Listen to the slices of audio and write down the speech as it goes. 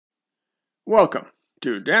Welcome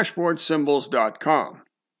to DashboardSymbols.com.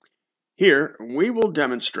 Here we will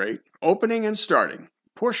demonstrate opening and starting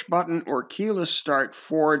push-button or keyless start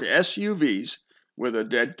Ford SUVs with a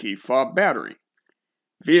dead key fob battery.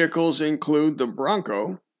 Vehicles include the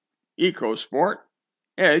Bronco, EcoSport,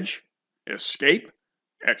 Edge, Escape,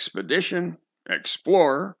 Expedition,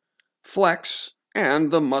 Explorer, Flex,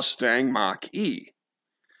 and the Mustang Mach-E.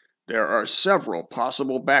 There are several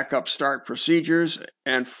possible backup start procedures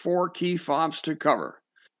and 4 key fobs to cover.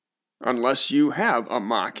 Unless you have a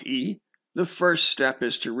Mach-E, the first step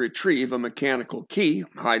is to retrieve a mechanical key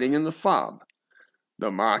hiding in the fob.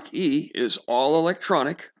 The Mach-E is all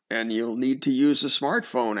electronic, and you'll need to use a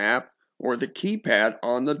smartphone app or the keypad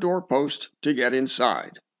on the doorpost to get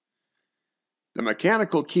inside. The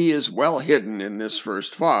mechanical key is well hidden in this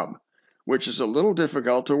first fob, which is a little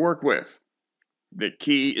difficult to work with. The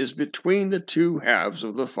key is between the two halves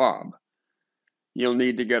of the fob. You'll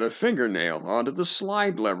need to get a fingernail onto the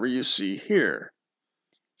slide lever you see here.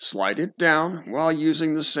 Slide it down while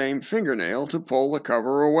using the same fingernail to pull the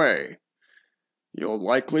cover away. You'll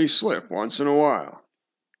likely slip once in a while.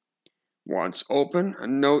 Once open,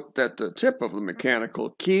 note that the tip of the mechanical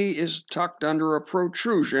key is tucked under a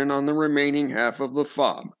protrusion on the remaining half of the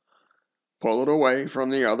fob. Pull it away from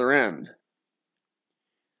the other end.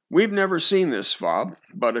 We've never seen this fob,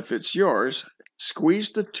 but if it's yours, squeeze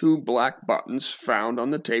the 2 black buttons found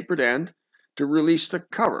on the tapered end to release the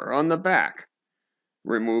cover on the back.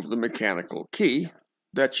 Remove the mechanical key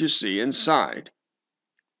that you see inside.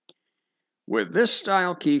 With this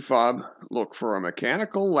style key fob, look for a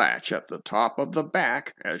mechanical latch at the top of the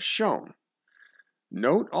back as shown.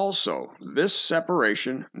 Note also this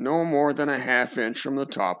separation no more than a ½ inch from the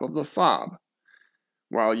top of the fob.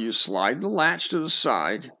 While you slide the latch to the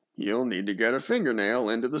side, you'll need to get a fingernail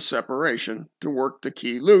into the separation to work the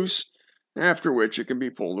key loose, after which it can be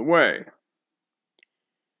pulled away.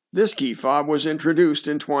 This key fob was introduced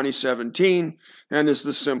in 2017 and is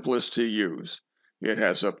the simplest to use. It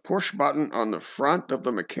has a push button on the front of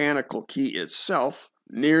the mechanical key itself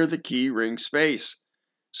near the key ring space.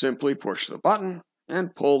 Simply push the button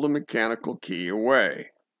and pull the mechanical key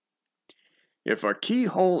away. If a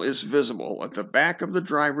keyhole is visible at the back of the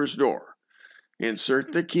driver's door,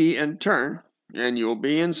 insert the key and turn, and you'll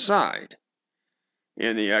be inside.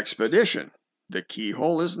 In the Expedition, the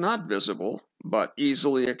keyhole is not visible, but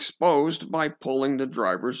easily exposed by pulling the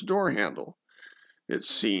driver's door handle. It's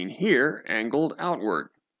seen here, angled outward.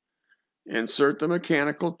 Insert the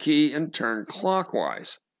mechanical key and turn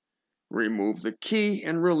clockwise. Remove the key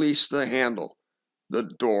and release the handle. The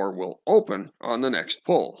door will open on the next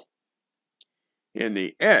pull. In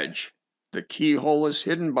the Edge, the keyhole is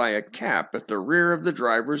hidden by a cap at the rear of the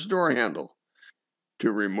driver's door handle. To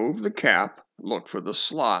remove the cap, look for the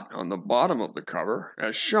slot on the bottom of the cover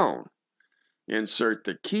as shown. Insert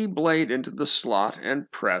the key blade into the slot and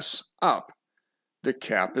press up. The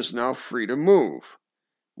cap is now free to move.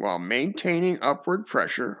 While maintaining upward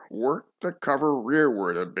pressure, work the cover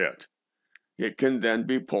rearward a bit. It can then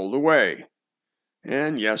be pulled away.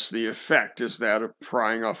 And yes, the effect is that of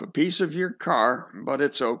prying off a piece of your car, but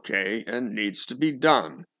it's okay and needs to be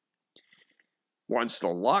done. Once the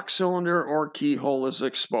lock cylinder or keyhole is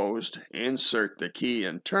exposed, insert the key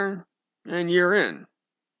and turn, and you're in.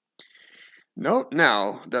 Note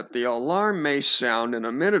now that the alarm may sound in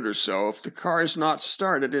a minute or so if the car is not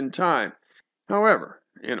started in time. However,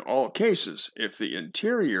 in all cases, if the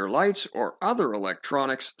interior lights or other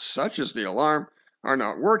electronics, such as the alarm, are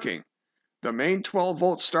not working, the main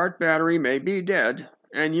 12-volt start battery may be dead,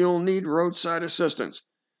 and you'll need roadside assistance,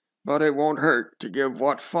 but it won't hurt to give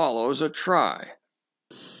what follows a try.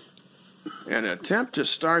 An attempt to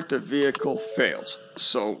start the vehicle fails,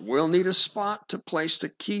 so we'll need a spot to place the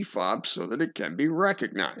key fob so that it can be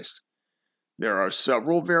recognized. There are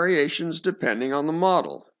several variations depending on the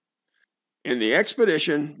model. In the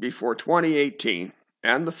Expedition before 2018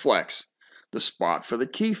 and the Flex, the spot for the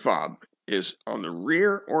key fob is on the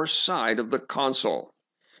rear or side of the console.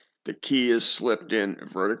 The key is slipped in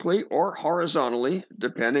vertically or horizontally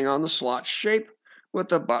depending on the slot shape, with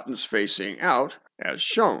the buttons facing out as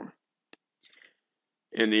shown.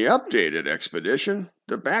 In the updated Expedition,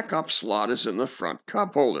 the backup slot is in the front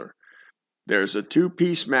cup holder. There's a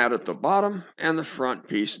 2-piece mat at the bottom, and the front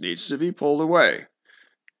piece needs to be pulled away.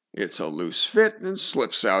 It's a loose fit and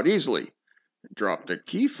slips out easily. Drop the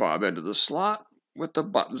key fob into the slot with the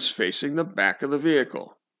buttons facing the back of the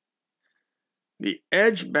vehicle. The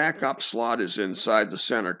Edge backup slot is inside the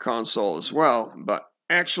center console as well, but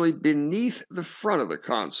actually beneath the front of the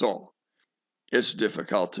console. It's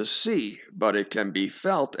difficult to see, but it can be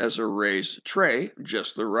felt as a raised tray,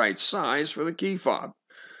 just the right size for the key fob.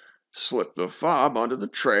 Slip the fob onto the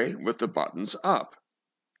tray with the buttons up.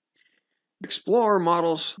 Explorer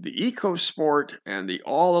models, the EcoSport and the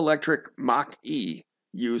all-electric Mach-E,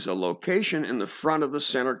 use a location in the front of the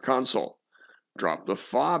center console. Drop the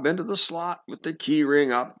fob into the slot with the key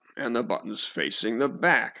ring up and the buttons facing the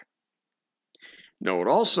back. Note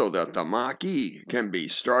also that the Mach-E can be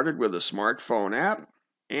started with a smartphone app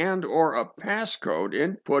and/or a passcode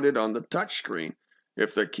inputted on the touchscreen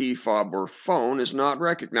if the key fob or phone is not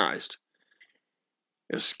recognized.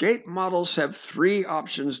 Escape models have 3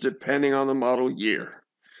 options depending on the model year.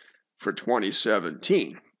 For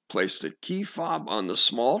 2017, place the key fob on the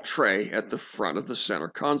small tray at the front of the center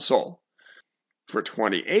console. For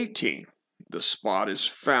 2018, the spot is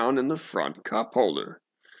found in the front cup holder.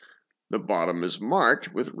 The bottom is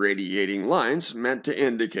marked with radiating lines meant to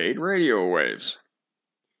indicate radio waves.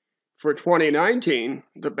 For 2019,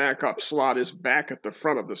 the backup slot is back at the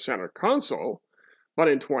front of the center console, but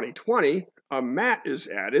in 2020, a mat is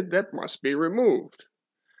added that must be removed.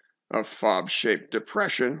 A fob-shaped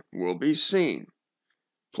depression will be seen.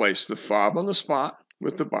 Place the fob on the spot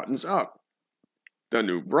with the buttons up. The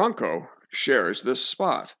new Bronco shares this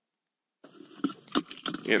spot.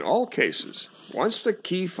 In all cases, once the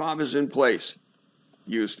key fob is in place,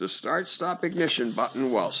 use the start-stop ignition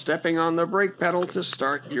button while stepping on the brake pedal to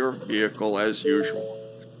start your vehicle as usual.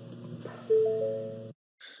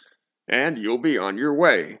 And you'll be on your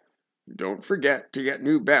way. Don't forget to get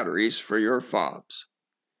new batteries for your fobs.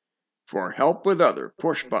 For help with other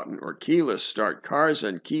push-button or keyless start cars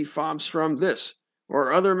and key fobs from this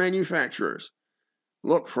or other manufacturers,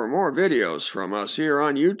 look for more videos from us here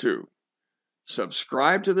on YouTube.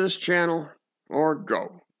 Subscribe to this channel or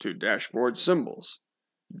go to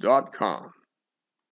DashboardSymbols.com.